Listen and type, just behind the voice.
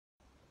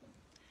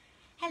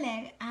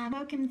Hello and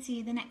welcome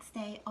to the next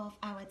day of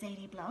our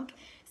daily blog.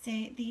 So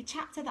the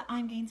chapter that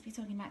I'm going to be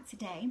talking about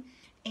today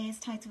is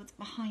titled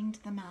Behind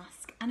the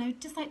Mask, and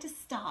I'd just like to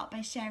start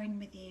by sharing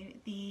with you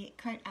the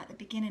quote at the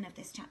beginning of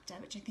this chapter,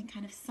 which I think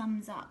kind of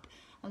sums up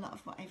a lot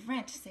of what I've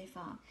read so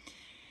far.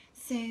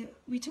 So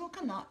we talk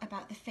a lot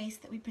about the face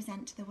that we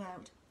present to the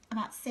world,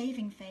 about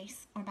saving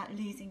face or about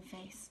losing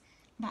face,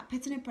 about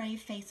putting a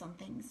brave face on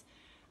things.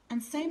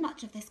 And so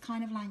much of this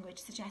kind of language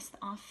suggests that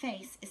our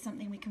face is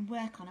something we can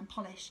work on and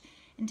polish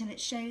until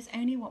it shows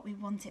only what we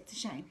want it to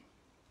show.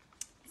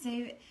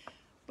 So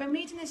when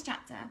reading this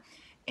chapter,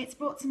 it's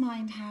brought to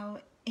mind how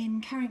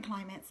in current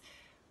climates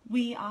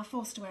we are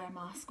forced to wear a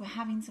mask. We're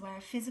having to wear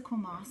a physical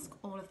mask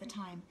all of the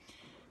time.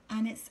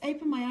 And it's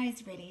opened my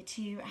eyes really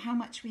to how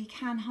much we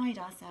can hide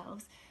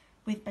ourselves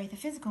with both a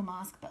physical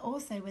mask but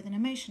also with an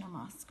emotional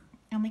mask.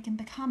 And we can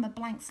become a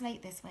blank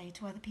slate this way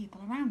to other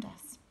people around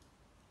us.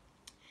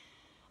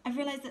 I've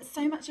realised that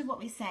so much of what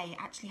we say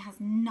actually has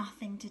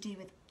nothing to do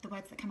with the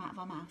words that come out of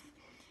our mouth.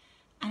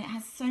 And it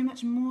has so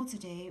much more to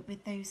do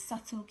with those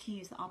subtle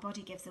cues that our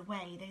body gives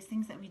away, those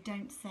things that we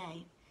don't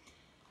say.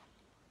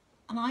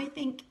 And I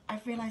think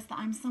I've realised that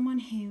I'm someone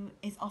who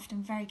is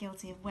often very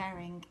guilty of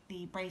wearing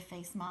the brave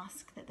face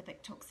mask that the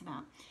book talks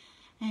about.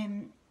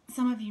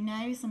 Some of you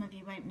know, some of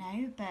you won't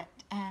know, but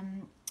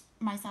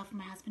myself and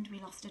my husband, we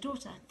lost a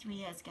daughter 3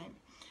 years ago.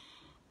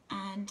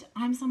 And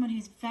I'm someone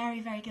who's very,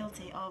 very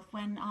guilty of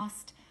when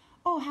asked,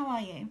 "Oh, how are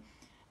you?"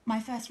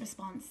 my first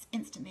response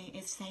instantly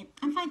is to say,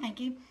 "I'm fine, thank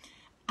you,"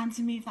 and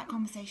to move that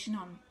conversation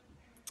on.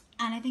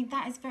 And I think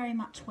that is very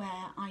much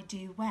where I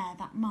do wear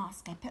that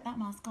mask. I put that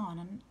mask on,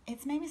 and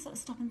it's made me sort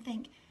of stop and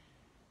think,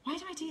 why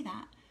do I do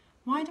that?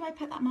 Why do I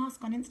put that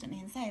mask on instantly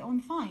and say, "Oh, I'm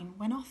fine,"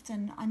 when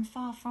often I'm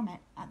far from it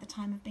at the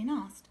time of being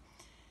asked?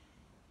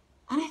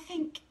 And I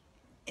think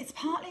it's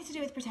partly to do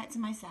with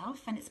protecting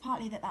myself, and it's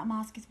partly that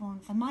mask is worn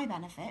for my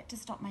benefit, to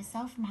stop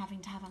myself from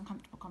having to have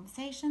uncomfortable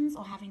conversations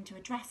or having to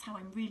address how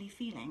I'm really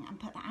feeling and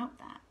put that out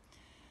there.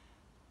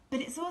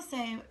 But it's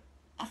also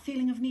a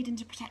feeling of needing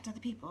to protect other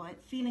people, a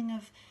feeling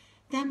of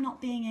them not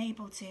being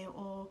able to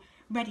or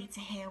ready to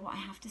hear what I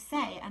have to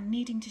say, and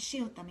needing to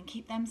shield them and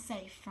keep them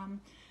safe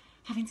from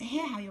having to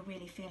hear how you're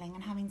really feeling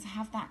and having to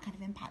have that kind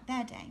of impact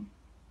their day.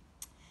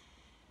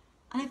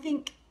 And I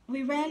think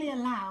we rarely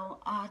allow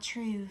our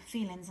true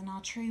feelings and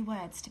our true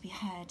words to be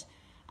heard,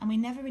 and we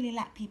never really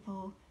let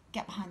people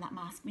get behind that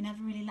mask. We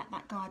never really let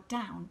that guard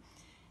down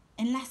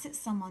unless it's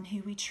someone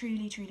who we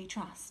truly, truly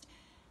trust.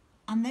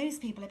 And those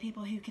people are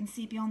people who can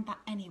see beyond that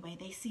anyway.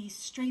 They see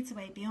straight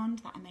away beyond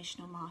that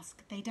emotional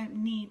mask. They don't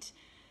need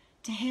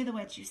to hear the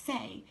words you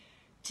say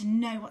to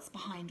know what's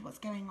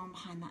going on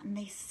behind that, and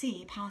they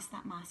see past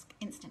that mask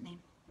instantly.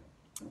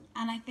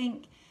 And I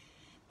think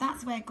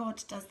that's where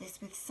God does this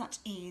with such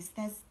ease.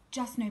 There's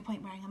just no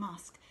point wearing a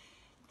mask.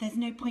 There's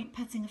no point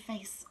putting a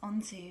face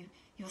onto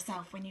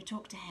yourself when you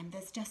talk to him.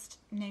 There's just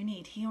no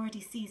need. He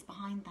already sees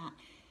behind that.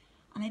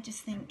 And I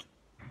just think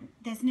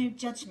there's no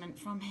judgment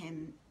from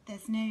him.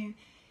 There's no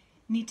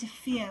need to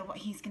fear what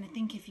he's going to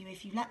think of you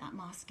if you let that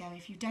mask go,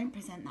 if you don't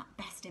present that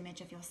best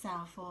image of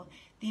yourself or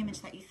the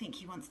image that you think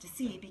he wants to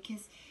see,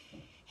 because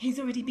he's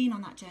already been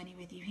on that journey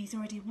with you. He's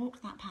already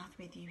walked that path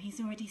with you. He's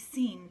already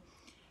seen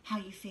how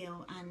you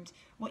feel and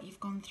what you've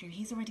gone through.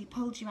 He's already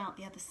pulled you out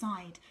the other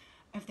side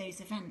of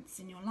those events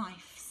in your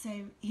life.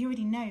 So he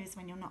already knows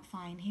when you're not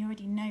fine. He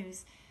already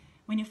knows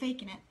when you're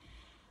faking it.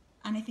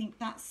 And I think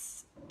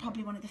that's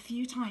probably one of the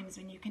few times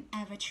when you can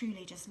ever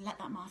truly just let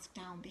that mask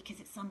down, because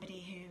it's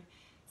somebody who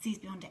sees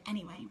beyond it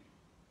anyway.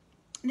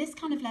 This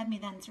kind of led me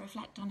then to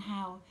reflect on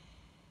how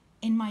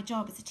in my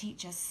job as a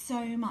teacher,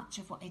 so much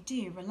of what I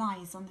do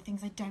relies on the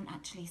things I don't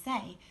actually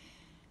say,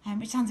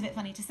 which sounds a bit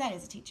funny to say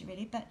as a teacher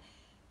really, but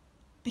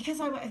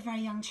because I work with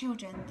very young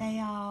children, they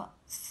are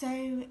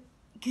so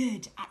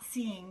good at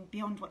seeing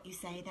beyond what you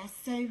say. They're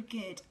so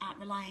good at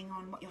relying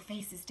on what your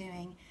face is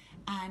doing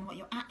and what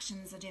your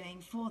actions are doing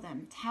for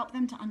them, to help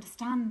them to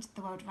understand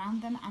the world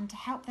around them and to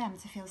help them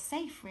to feel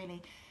safe,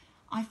 really.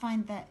 I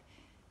find that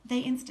they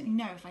instantly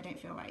know if I don't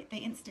feel right. They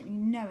instantly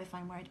know if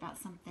I'm worried about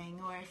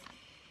something, or if,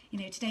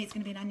 today's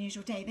going to be an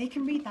unusual day. They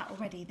can read that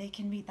already. They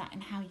can read that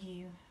in how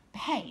you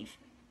behave.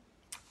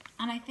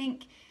 And I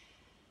think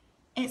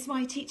it's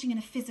why teaching in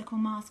a physical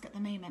mask at the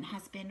moment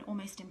has been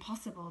almost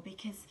impossible,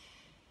 because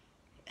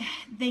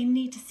they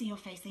need to see your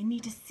face. They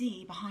need to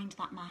see behind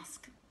that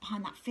mask,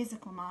 behind that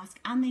physical mask,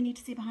 and they need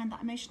to see behind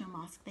that emotional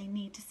mask. They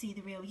need to see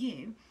the real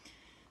you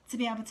to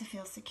be able to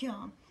feel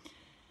secure.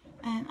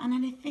 And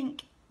I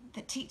think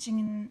that teaching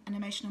in an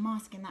emotional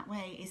mask in that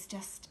way is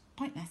just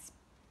pointless.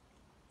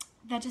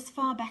 They're just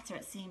far better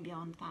at seeing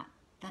beyond that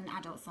than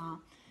adults are.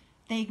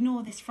 They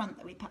ignore this front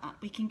that we put up.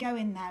 We can go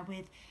in there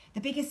with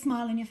the biggest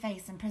smile on your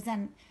face and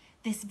present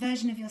this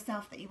version of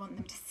yourself that you want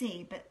them to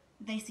see, but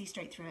they see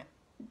straight through it.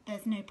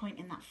 There's no point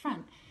in that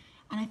front.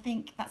 And I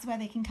think that's where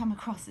they can come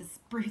across as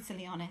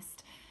brutally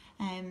honest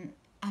and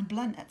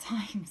blunt at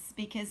times,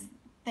 because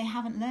they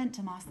haven't learnt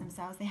to mask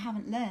themselves. They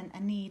haven't learnt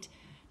a need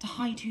to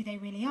hide who they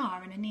really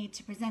are and a need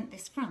to present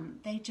this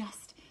front. They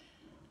just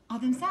are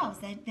themselves.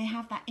 They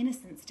have that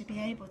innocence to be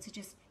able to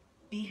just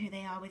be who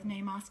they are with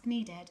no mask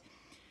needed.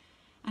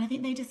 And I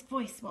think they just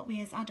voice what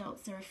we as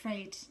adults are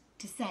afraid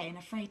to say and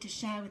afraid to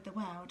share with the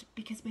world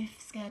because we're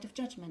scared of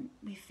judgment.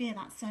 We fear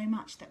that so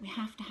much that we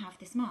have to have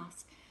this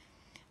mask.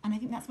 And I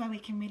think that's where we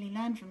can really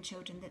learn from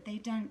children that they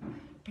don't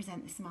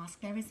present this mask.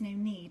 There is no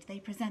need. They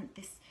present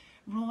this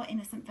raw,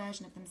 innocent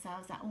version of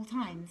themselves at all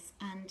times.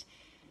 And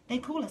they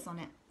call us on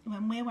it.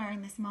 When we're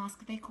wearing this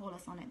mask, they call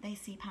us on it. They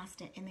see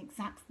past it in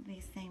exactly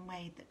the same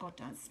way that God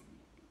does.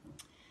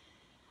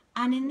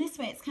 And in this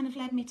way, it's kind of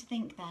led me to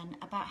think then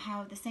about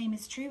how the same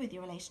is true with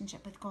your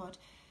relationship with God.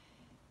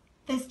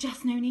 There's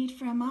just no need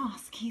for a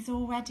mask. He's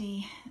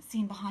already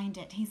seen behind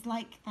it. He's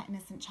like that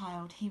innocent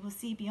child. He will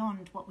see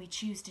beyond what we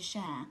choose to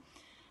share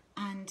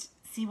and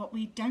see what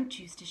we don't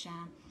choose to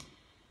share.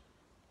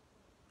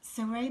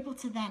 So we're able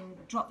to then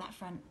drop that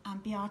front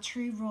and be our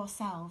true raw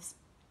selves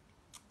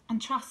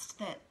and trust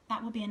that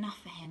that will be enough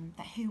for him,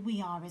 that who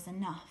we are is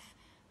enough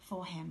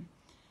for him.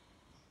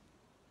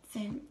 So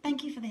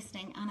thank you for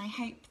listening, and I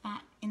hope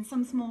that in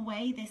some small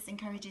way this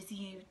encourages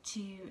you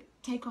to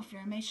take off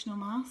your emotional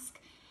mask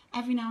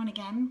every now and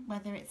again,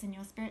 whether it's in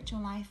your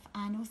spiritual life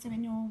and also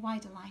in your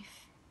wider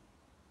life.